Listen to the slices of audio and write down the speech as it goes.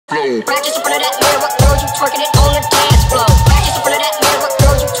floor. Practice in front of that mirror, girl, you twerking it on the dance floor. Practice in front of that mirror,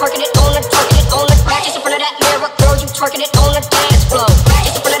 girl, you twerking it on the practice in front of that mirror, girl, you twerking it on the dance floor.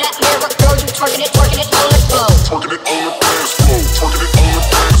 Practice in front of that mirror, girl, you twerking it on the floor. Twerking it on the dance floor. Twerking it on the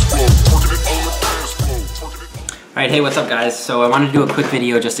dance floor. Twerking it on the dance floor. Alright, hey, what's up guys? So I wanted to do a quick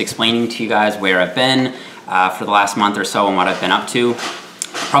video just explaining to you guys where I've been for the last month or so and what I've been up to.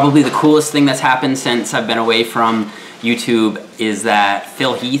 Probably the coolest thing that's happened since I've been away from YouTube is that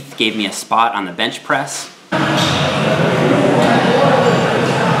HEATH gave me a spot on the bench press.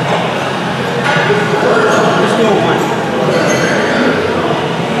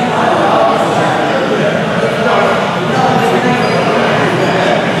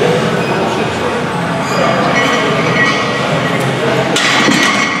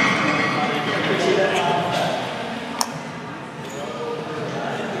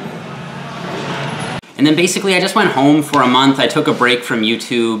 And then basically I just went home for a month. I took a break from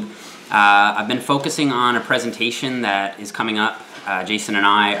YouTube. I've been focusing on a presentation that is coming up. Jason and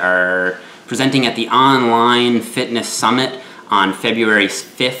I are presenting at the Online Fitness Summit on February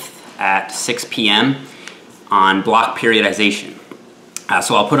 5th at 6 p.m. on block periodization.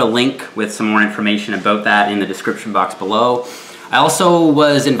 So I'll put a link with some more information about that in the description box below. I also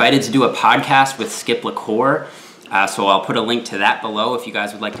was invited to do a podcast with COUR, so I'll put a link to that below if you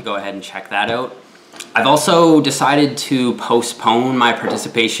guys would like to go ahead and check that out. I've also decided to postpone my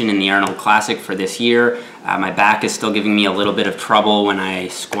participation in the Arnold Classic for this year. My back is still giving me a little bit of trouble when I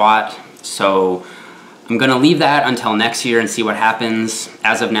squat, so I'm going to leave that until next year and see what happens.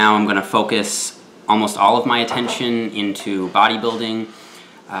 As of now, I'm going to focus almost all of my attention into bodybuilding,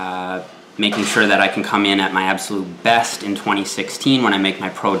 making sure that I can come in at my absolute best in 2016 when I make my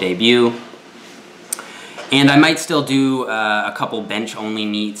pro debut. And I might still do a couple bench-only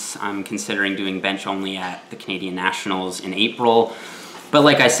meets. I'm considering doing bench-only at the Canadian Nationals in April. But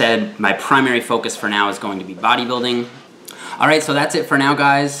like I said, my primary focus for now is going to be bodybuilding. Alright, so that's it for now,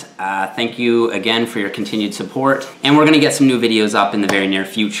 guys. Thank you again for your continued support. And we're going to get some new videos up in the very near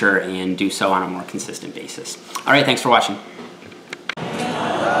future and do so on a more consistent basis. Alright, thanks for watching.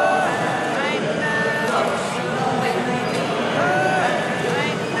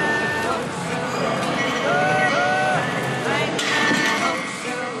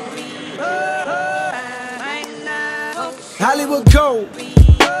 Hollywood, go.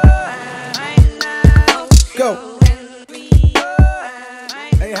 Go.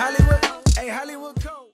 Hey, Hollywood.